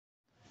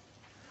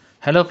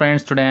Hello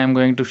friends, today I am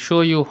going to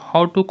show you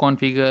how to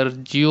configure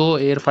Geo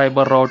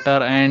airfiber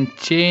router and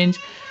change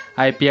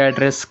IP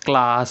address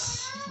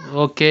class.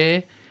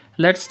 Okay,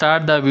 let's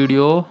start the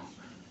video.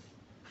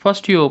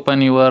 First you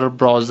open your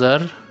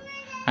browser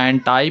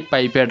and type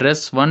IP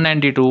address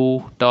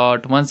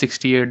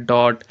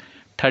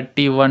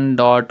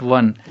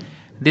 192.168.31.1.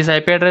 This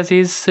IP address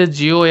is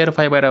Geo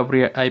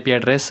airfiber IP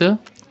address.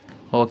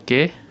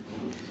 Okay,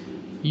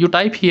 you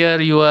type here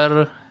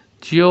your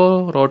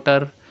Geo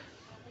router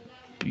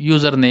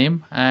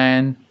username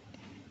and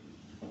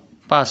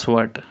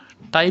password.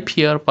 Type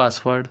here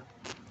password.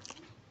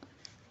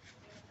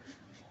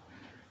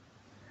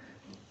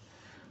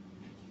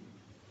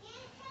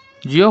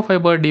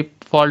 GeoFiber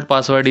default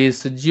password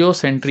is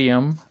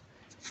geocentrium.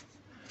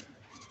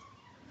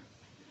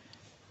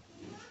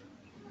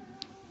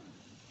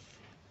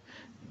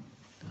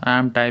 I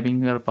am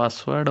typing your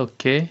password.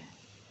 Okay,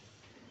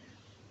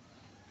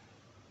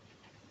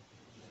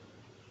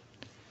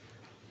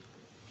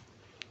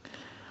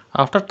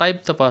 after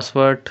type the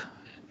password,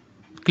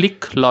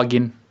 click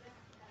login.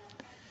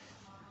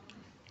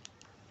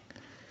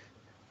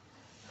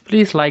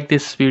 Please like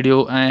this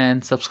video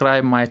and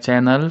subscribe my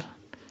channel.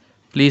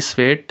 Please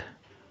wait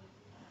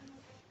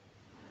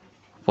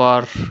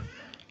for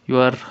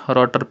your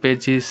router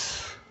page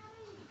is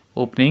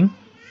opening.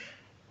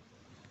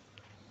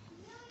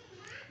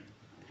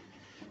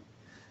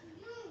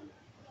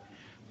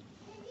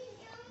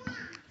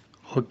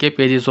 Okay,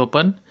 page is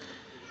open.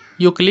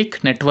 You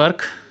click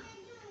network.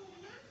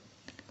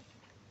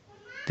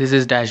 This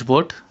is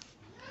dashboard.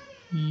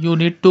 You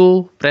need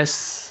to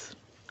press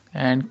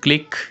and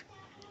click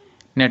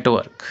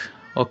network.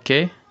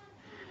 Okay,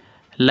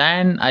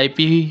 LAN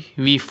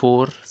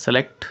IPv4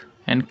 select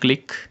and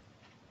click.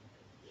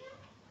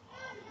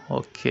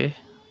 Okay,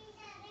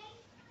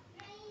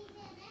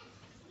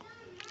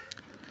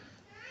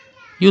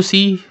 you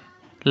see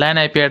LAN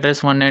IP address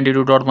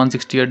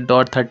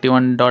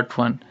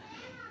 192.168.31.1.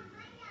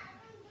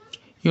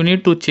 you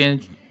need to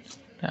change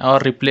or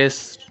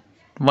replace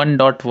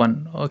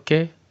 1.1.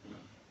 okay,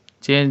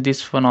 change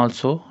this one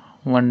also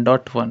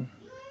 1.1,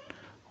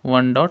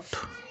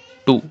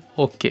 1.2.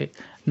 okay,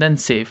 then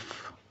save.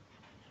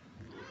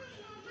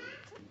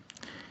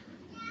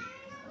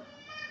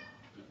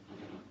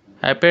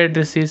 IP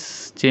address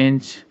is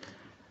change,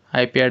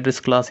 IP address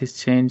class is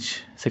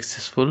change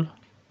successful.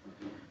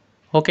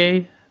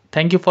 Okay,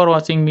 thank you for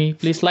watching me.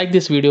 Please like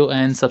this video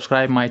and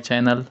subscribe my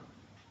channel.